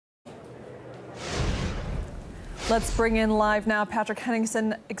Let's bring in live now Patrick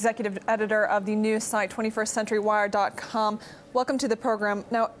Henningsen, executive editor of the news site 21stcenturywire.com. Welcome to the program.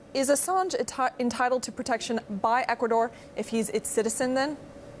 Now, is Assange entitled to protection by Ecuador if he's its citizen then?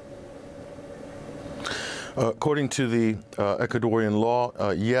 According to the Ecuadorian law,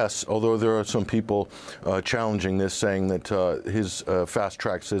 yes, although there are some people challenging this, saying that his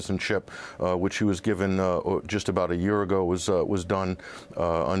fast-track citizenship, which he was given just about a year ago, was done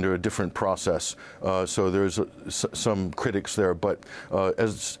under a different process. So there's some critics there. But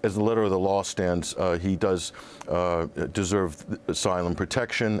as the letter of the law stands, he does deserve asylum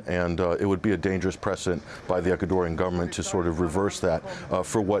protection, and it would be a dangerous precedent by the Ecuadorian government to sort of reverse that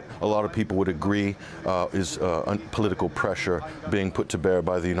for what a lot of people would agree is political pressure being put to bear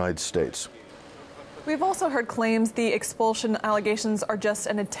by the United States. We've also heard claims the expulsion allegations are just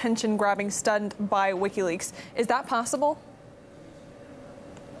an attention-grabbing stunt by WikiLeaks. Is that possible?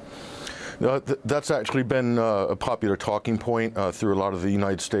 That's actually been a popular talking point through a lot of the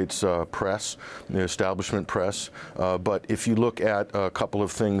United States press, the establishment press. But if you look at a couple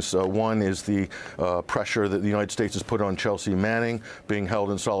of things, one is the pressure that the United States has put on Chelsea Manning, being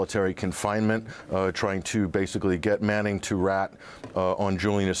held in solitary confinement, trying to basically get Manning to rat on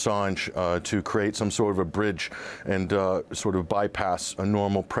Julian Assange to create some sort of a bridge and sort of bypass a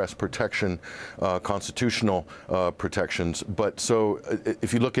normal press protection, constitutional protections. But so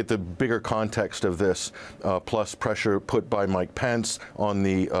if you look at the bigger context of this, plus pressure put by Mike Pence on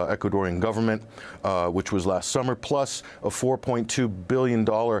the Ecuadorian government, which was last summer, plus a $4.2 billion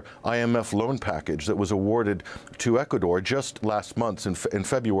IMF loan package that was awarded to Ecuador just last month in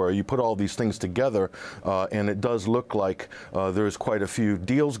February. You put all these things together, and it does look like there's quite a few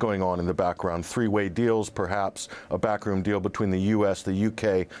deals going on in the background, three-way deals, perhaps a backroom deal between the U.S., the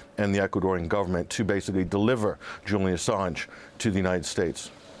U.K., and the Ecuadorian government to basically deliver Julian Assange to the United States.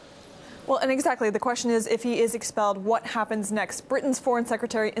 Well, and exactly. The question is, if he is expelled, what happens next? Britain's Foreign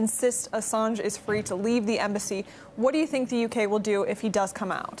Secretary insists Assange is free to leave the embassy. What do you think the UK will do if he does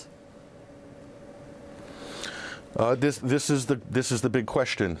come out? This is the big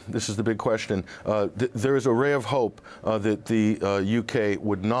question. This is the big question. There is a ray of hope that the UK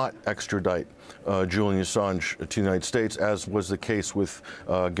would not extradite Julian Assange to the United States, as was the case with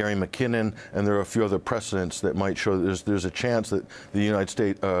Gary McKinnon, and there are a few other precedents that might show that there's a chance that the United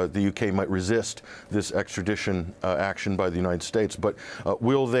States, the UK might resist this extradition action by the United States. But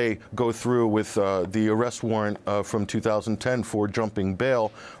will they go through with the arrest warrant from 2010 for jumping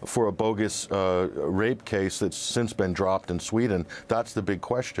bail for a bogus rape case that's since been dropped in Sweden? That's the big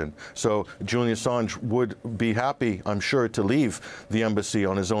question. So Julian Assange would be happy, I'm sure, to leave the embassy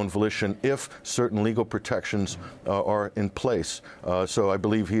on his own volition if certain legal protections are in place. So I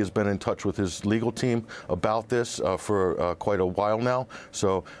believe he has been in touch with his legal team about this for quite a while now.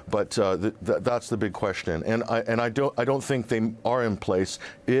 So, but that's the big question. And I don't think they are in place.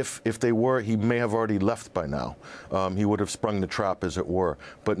 If they were, he may have already left by now. He would have sprung the trap, as it were.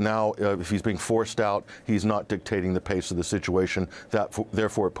 But now, if he's being forced out, he's not dictating the pace of the situation.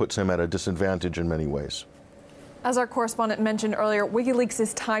 Therefore, it puts him at a disadvantage in many ways. As our correspondent mentioned earlier, WikiLeaks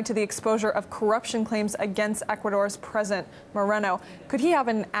is tied to the exposure of corruption claims against Ecuador's President Moreno. Could he have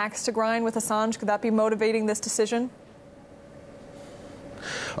an axe to grind with Assange? Could that be motivating this decision?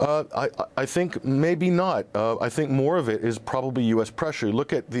 I think maybe not. I think more of it is probably U.S. pressure.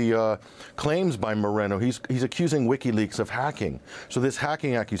 Look at the claims by Moreno. He's accusing WikiLeaks of hacking. So this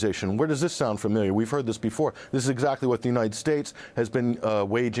hacking accusation, where does this sound familiar? We've heard this before. This is exactly what the United States has been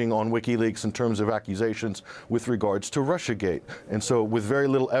waging on WikiLeaks in terms of accusations with regards to Russiagate. And so with very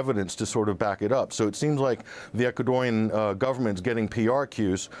little evidence to sort of back it up. So it seems like the Ecuadorian government's getting PR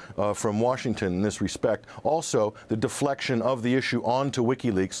cues from Washington in this respect. Also, the deflection of the issue onto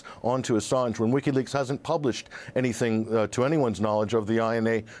WikiLeaks, onto Assange, when WikiLeaks hasn't published anything to anyone's knowledge of the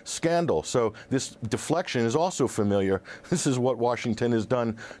INA scandal. So this deflection is also familiar. This is what Washington has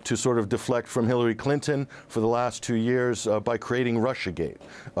done to sort of deflect from Hillary Clinton for the last 2 years by creating Russiagate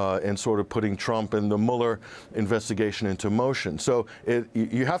and sort of putting Trump and the Mueller investigation into motion. So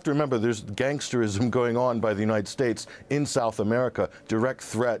you have to remember there's gangsterism going on by the United States in South America, direct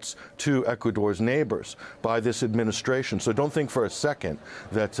threats to Ecuador's neighbors by this administration. So don't think for a second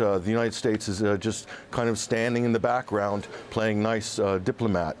that the United States is just kind of standing in the background playing nice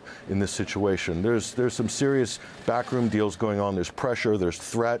diplomat in this situation. There's some serious backroom deals going on. There's pressure, there's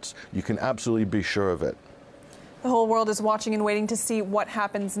threats. You can absolutely be sure of it. The whole world is watching and waiting to see what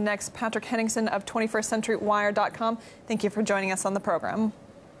happens next. Patrick Henningsen of 21stcenturywire.com, thank you for joining us on the program.